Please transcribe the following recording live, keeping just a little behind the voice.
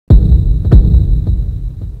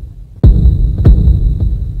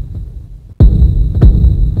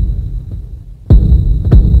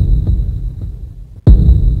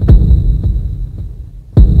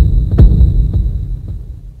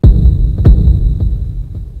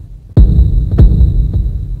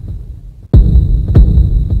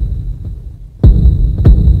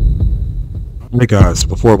guys,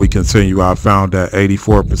 before we continue, I found that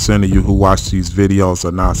 84% of you who watch these videos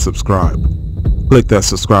are not subscribed. Click that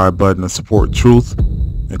subscribe button to support truth,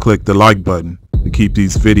 and click the like button to keep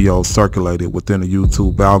these videos circulated within the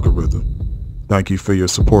YouTube algorithm. Thank you for your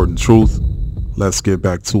support and truth. Let's get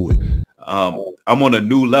back to it. I'm on a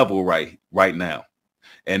new level right now,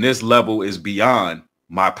 and this level is beyond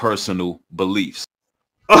my personal beliefs.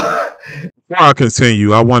 Before I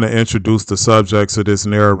continue, I want to introduce the subjects of this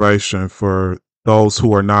narration for those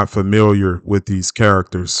who are not familiar with these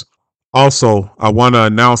characters. Also, I want to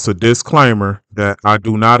announce a disclaimer that I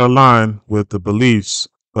do not align with the beliefs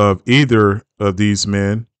of either of these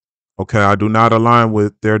men. Okay, I do not align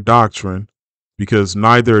with their doctrine because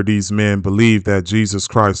neither of these men believe that Jesus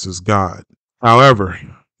Christ is God. However,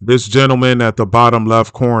 this gentleman at the bottom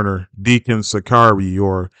left corner, Deacon Sakari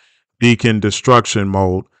or Deacon Destruction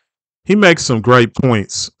Mode, he makes some great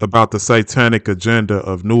points about the satanic agenda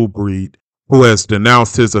of Nubreed, who has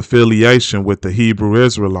denounced his affiliation with the Hebrew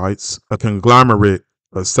Israelites, a conglomerate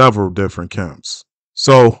of several different camps.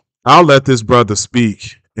 So I'll let this brother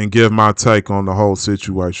speak and give my take on the whole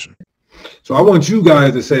situation. So I want you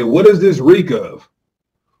guys to say, what does this reek of?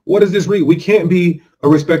 What does this reek? We can't be a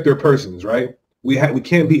respecter of persons, right? We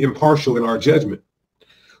can't be impartial in our judgment.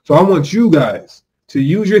 So I want you guys to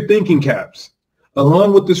use your thinking caps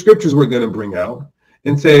along with the scriptures we're going to bring out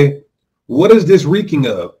and say, what is this reeking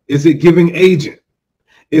of? Is it giving agent?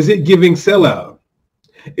 Is it giving sellout?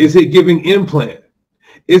 Is it giving implant?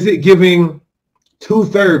 Is it giving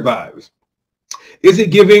 2/3 vibes? Is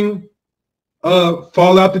it giving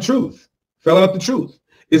fall out the truth? Fell out the truth?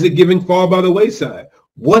 Is it giving fall by the wayside?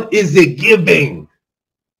 What is it giving?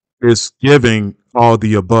 It's giving all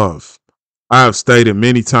the above. I have stated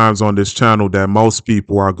many times on this channel that most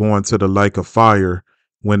people are going to the lake of fire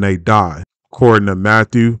when they die. According to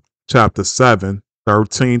Matthew chapter 7,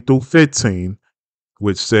 13 through 15,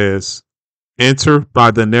 which says, "Enter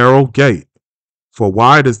by the narrow gate, for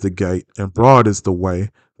wide is the gate and broad is the way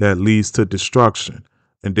that leads to destruction,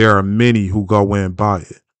 and there are many who go in by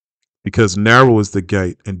it. Because narrow is the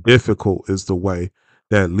gate and difficult is the way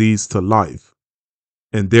that leads to life,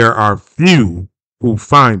 and there are few who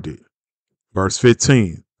find it." Verse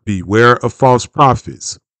 15, "Beware of false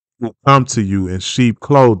prophets who come to you in sheep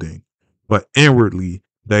clothing, but inwardly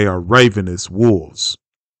they are ravenous wolves."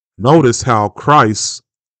 Notice how Christ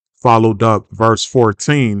followed up verse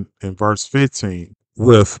 14 and verse 15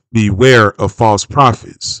 with beware of false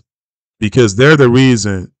prophets, because they're the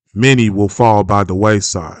reason many will fall by the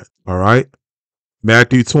wayside. All right.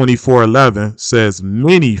 Matthew 24:11 says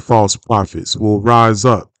many false prophets will rise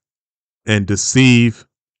up and deceive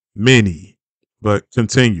many. But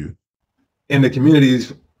continue. And the community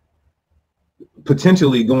is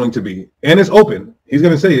potentially going to be, and it's open, he's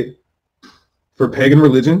going to say it, for pagan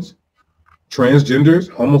religions, transgenders,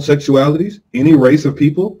 homosexualities, any race of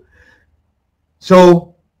people.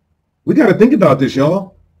 So we got to think about this,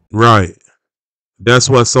 y'all. Right. That's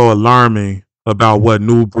what's so alarming about what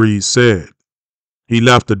Nubreed said. He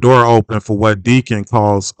left the door open for what Deacon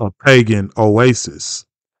calls a pagan oasis.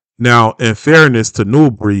 Now, in fairness to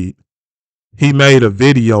Nubreed, he made a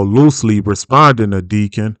video loosely responding to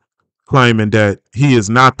Deacon, claiming that he is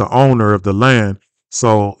not the owner of the land,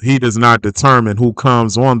 so he does not determine who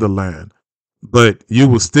comes on the land. But you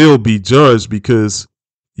will still be judged because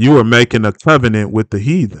you are making a covenant with the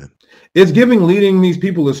heathen. It's giving leading these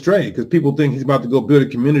people astray, because people think he's about to go build a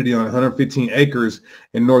community on 115 acres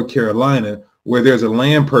in North Carolina where there's a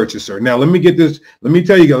land purchaser. Now, let me get this. Let me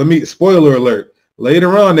tell you guys, spoiler alert.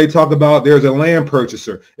 Later on, they talk about there's a land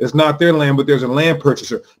purchaser. It's not their land, but there's a land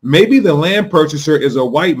purchaser. Maybe the land purchaser is a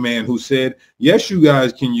white man who said, yes, you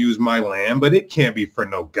guys can use my land, but it can't be for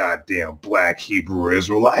no goddamn black Hebrew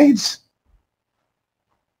Israelites.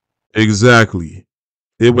 Exactly.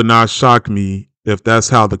 It would not shock me if that's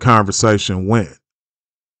how the conversation went.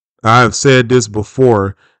 I have said this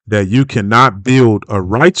before, that you cannot build a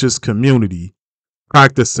righteous community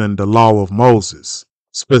practicing the law of Moses,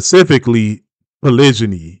 specifically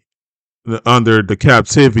polygyny, under the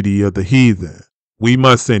captivity of the heathen. We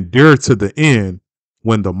must endure to the end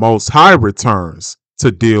when the Most High returns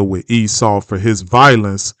to deal with Esau for his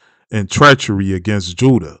violence and treachery against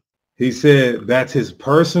Judah. He said that's his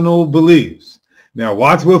personal beliefs. Now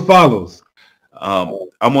watch what follows. I'm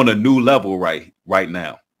on a new level right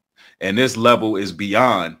now, and this level is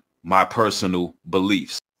beyond my personal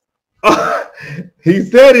beliefs. He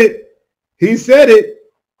said it. He said it.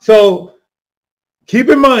 So keep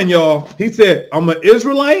in mind, y'all, he said, I'm an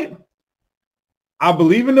Israelite. I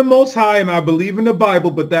believe in the Most High and I believe in the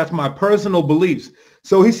Bible, but that's my personal beliefs.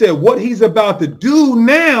 So he said what he's about to do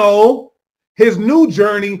now His new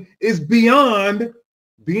journey is beyond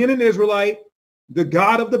being an Israelite, the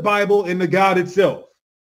God of the Bible, and the God itself.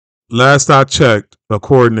 Last I checked,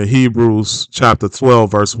 according to Hebrews chapter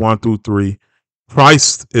 12, verse 1 through 3,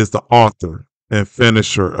 Christ is the author and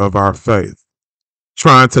finisher of our faith.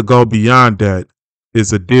 Trying to go beyond that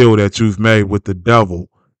is a deal that you've made with the devil.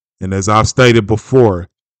 And as I've stated before,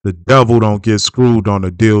 the devil don't get screwed on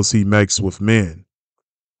the deals he makes with men.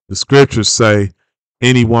 The scriptures say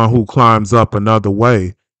anyone who climbs up another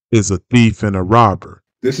way is a thief and a robber.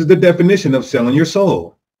 This is the definition of selling your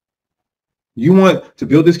soul. You want to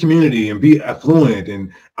build this community and be affluent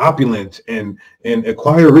and opulent and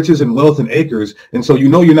acquire riches and wealth and acres. And so you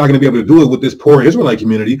know you're not going to be able to do it with this poor Israelite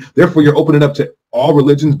community. Therefore, you're opening up to all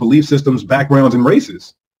religions, belief systems, backgrounds, and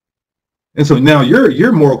races. And so now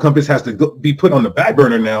your moral compass has to be put on the back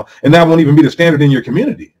burner now, and that won't even be the standard in your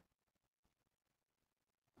community.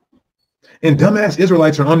 And dumbass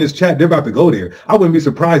Israelites are on this chat. They're about to go there. I wouldn't be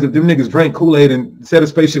surprised if them niggas drank Kool-Aid and said a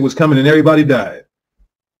spaceship was coming and everybody died.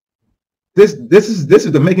 This is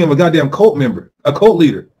the making of a goddamn cult member, a cult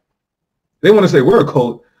leader. They want to say we're a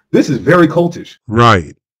cult. This is very cultish.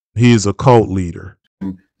 Right. He is a cult leader.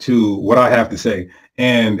 To what I have to say.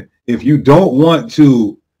 And if you don't want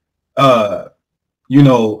to,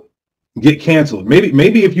 get canceled,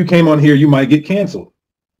 maybe if you came on here, you might get canceled.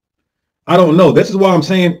 I don't know. This is why I'm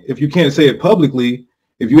saying if you can't say it publicly,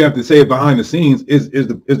 if you have to say it behind the scenes, is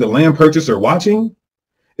the land purchaser watching?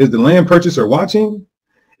 Is the land purchaser watching?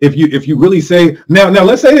 If you really say now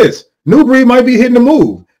let's say this, Nubreed might be hitting the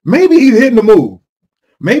move. Maybe he's hitting the move.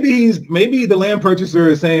 Maybe the land purchaser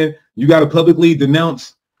is saying you got to publicly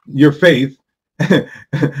denounce your faith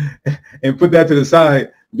and put that to the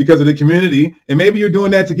side because of the community. And maybe you're doing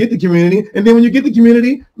that to get the community. And then when you get the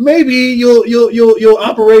community, maybe you'll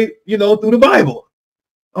operate, through the Bible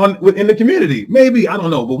within the community. Maybe, I don't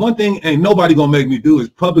know. But one thing ain't nobody gonna make me do is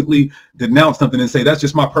publicly denounce something and say that's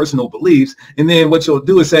just my personal beliefs. And then what you'll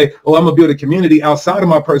do is say, oh, I'm gonna build a community outside of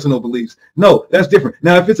my personal beliefs. No, that's different.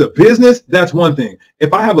 Now, if it's a business, that's one thing.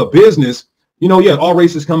 If I have a business, all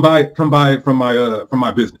races come by from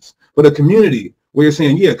my business. But a community where you're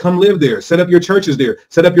saying, yeah, come live there, set up your churches there,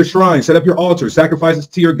 set up your shrines, set up your altars, sacrifices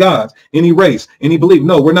to your gods, any race, any belief.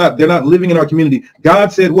 No, they're not living in our community.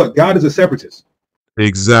 God said what? God is a separatist.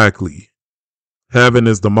 Exactly. Heaven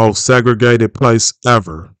is the most segregated place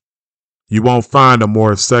ever. You won't find a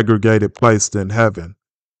more segregated place than heaven.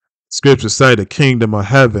 Scriptures say the kingdom of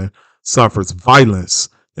heaven suffers violence,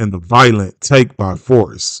 and the violent take by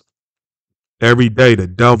force. Every day the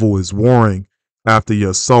devil is warring after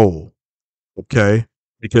your soul, okay?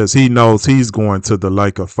 Because he knows he's going to the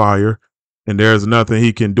lake of fire, and there's nothing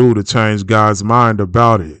he can do to change God's mind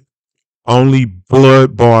about it. Only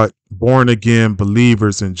blood-bought, born-again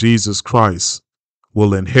believers in Jesus Christ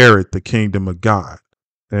will inherit the kingdom of God.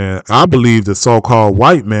 And I believe the so-called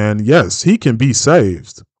white man, yes, he can be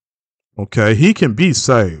saved. Okay, he can be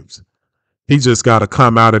saved. He just got to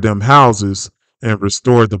come out of them houses and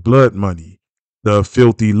restore the blood money, the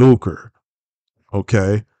filthy lucre.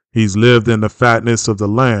 Okay, he's lived in the fatness of the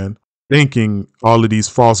land, thinking all of these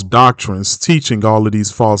false doctrines, teaching all of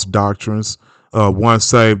these false doctrines, once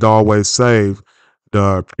saved, always saved,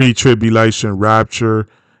 the pre-tribulation rapture,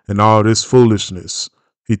 and all this foolishness.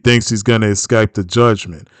 He thinks he's going to escape the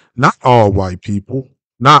judgment. Not all white people,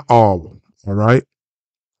 not all, all right?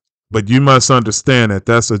 But you must understand that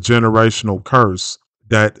that's a generational curse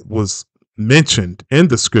that was mentioned in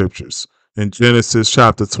the scriptures in Genesis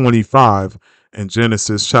chapter 25 and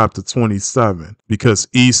Genesis chapter 27, because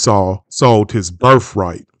Esau sold his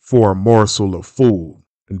birthright for a morsel of food.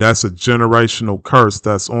 And that's a generational curse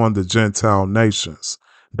that's on the Gentile nations.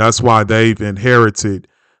 That's why they've inherited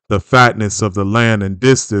the fatness of the land in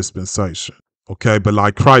this dispensation. Okay, but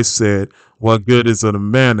like Christ said, what good is it a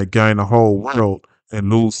man to gain the whole world and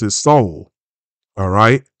lose his soul? All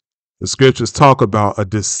right? The scriptures talk about a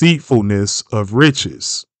deceitfulness of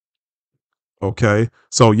riches. Okay,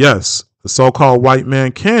 so yes, the so-called white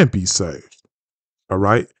man can be saved. All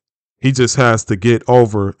right? He just has to get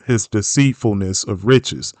over his deceitfulness of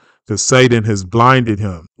riches, because Satan has blinded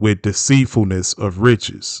him with deceitfulness of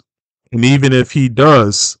riches. And even if he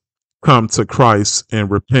does come to Christ and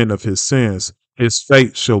repent of his sins, his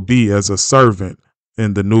fate shall be as a servant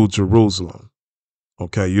in the New Jerusalem.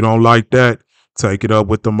 Okay, you don't like that? Take it up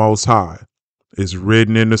with the Most High. It's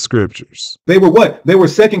written in the scriptures. They were what? They were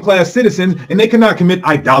second-class citizens, and they could not commit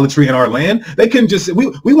idolatry in our land. They couldn't just,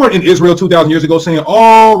 we weren't in Israel 2,000 years ago saying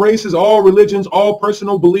all races, all religions, all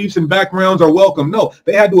personal beliefs and backgrounds are welcome. No,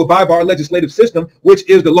 they had to abide by our legislative system, which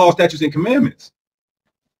is the law, statutes, and commandments.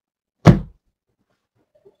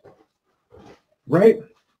 Right?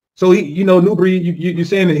 So Nubreed, you're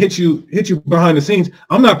saying it hit you behind the scenes.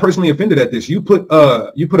 I'm not personally offended at this. You put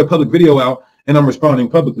a public video out, and I'm responding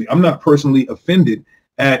publicly. I'm not personally offended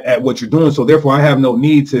at what you're doing. So therefore, I have no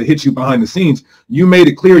need to hit you behind the scenes. You made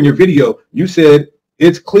it clear in your video. You said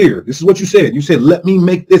it's clear. This is what you said. You said, let me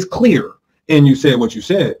make this clear. And you said what you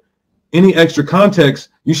said. Any extra context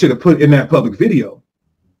you should have put in that public video,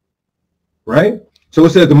 right? So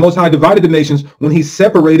it says the Most High divided the nations when he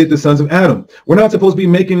separated the sons of Adam. We're not supposed to be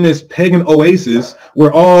making this pagan oasis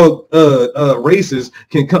where all races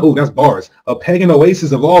can come. Oh, that's bars. A pagan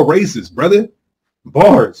oasis of all races, brother.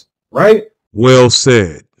 Bars, right? Well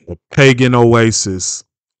said. A pagan oasis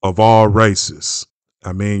of all races.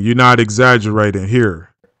 I mean, you're not exaggerating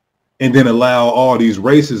here. And then allow all these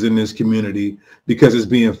races in this community because it's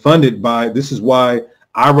being funded by. This is why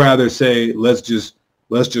I rather say let's just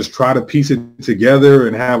try to piece it together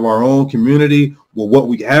and have our own community with what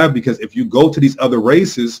we have. Because if you go to these other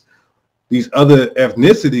races, these other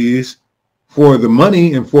ethnicities, for the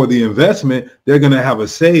money and for the investment, they're going to have a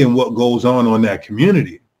say in what goes on that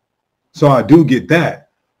community. So I do get that.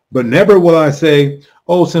 But never will I say,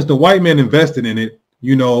 oh, since the white man invested in it,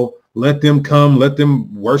 let them come, let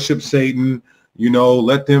them worship Satan,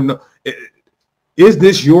 let them know. Is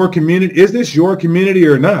this your community? Is this your community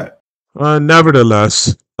or not?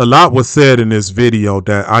 Nevertheless, a lot was said in this video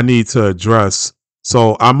that I need to address,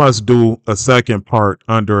 so I must do a second part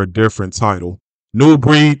under a different title.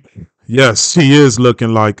 Nubreed, yes, he is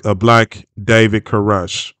looking like a black David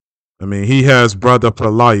Koresh. I mean, he has Brother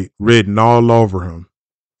Polite written all over him.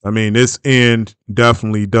 I mean, this end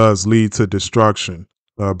definitely does lead to destruction.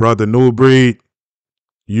 Brother Nubreed,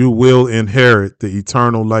 you will inherit the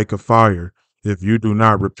eternal lake of fire if you do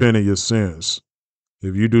not repent of your sins.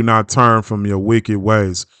 If you do not turn from your wicked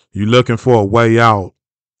ways. You're looking for a way out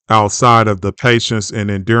outside of the patience and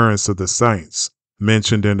endurance of the saints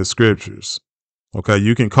mentioned in the scriptures. Okay,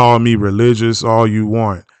 you can call me religious all you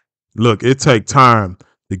want. Look, it takes time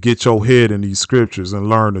to get your head in these scriptures and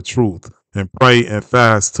learn the truth and pray and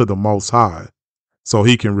fast to the Most High so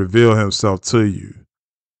he can reveal himself to you.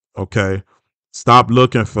 Okay, stop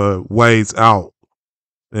looking for ways out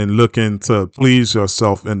and looking to please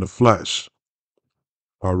yourself in the flesh.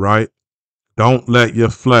 All right. Don't let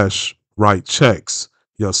your flesh write checks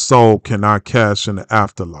your soul cannot cash in the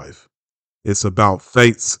afterlife. It's about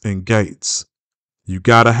faiths and gates. You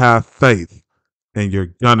got to have faith, and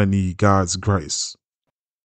you're going to need God's grace.